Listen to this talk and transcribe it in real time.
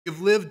if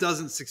LIV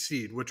doesn't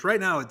succeed, which right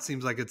now it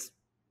seems like it's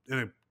in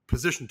a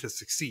position to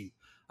succeed,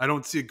 I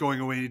don't see it going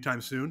away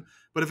anytime soon.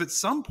 But if at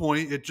some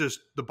point it just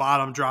the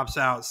bottom drops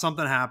out,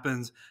 something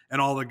happens,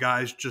 and all the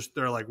guys just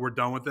they're like, we're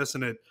done with this,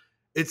 and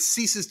it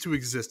ceases to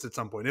exist at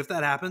some point. If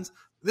that happens,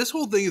 this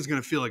whole thing is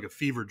going to feel like a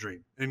fever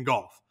dream in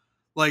golf.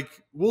 Like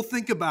we'll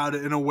think about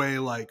it in a way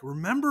like,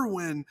 remember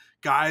when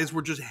guys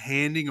were just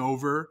handing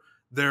over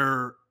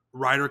their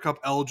Ryder Cup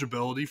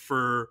eligibility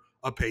for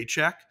a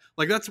paycheck?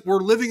 Like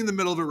we're living in the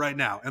middle of it right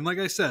now. And like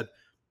I said,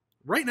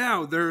 right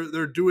now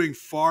they're doing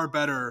far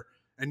better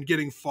and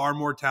getting far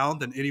more talent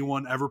than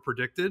anyone ever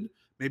predicted,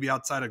 maybe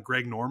outside of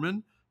Greg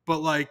Norman. But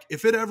like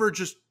if it ever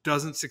just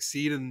doesn't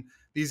succeed and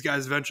these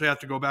guys eventually have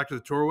to go back to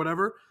the tour or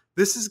whatever,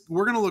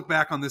 we're going to look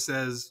back on this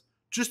as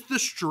just the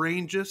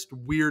strangest,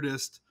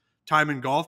 weirdest time in golf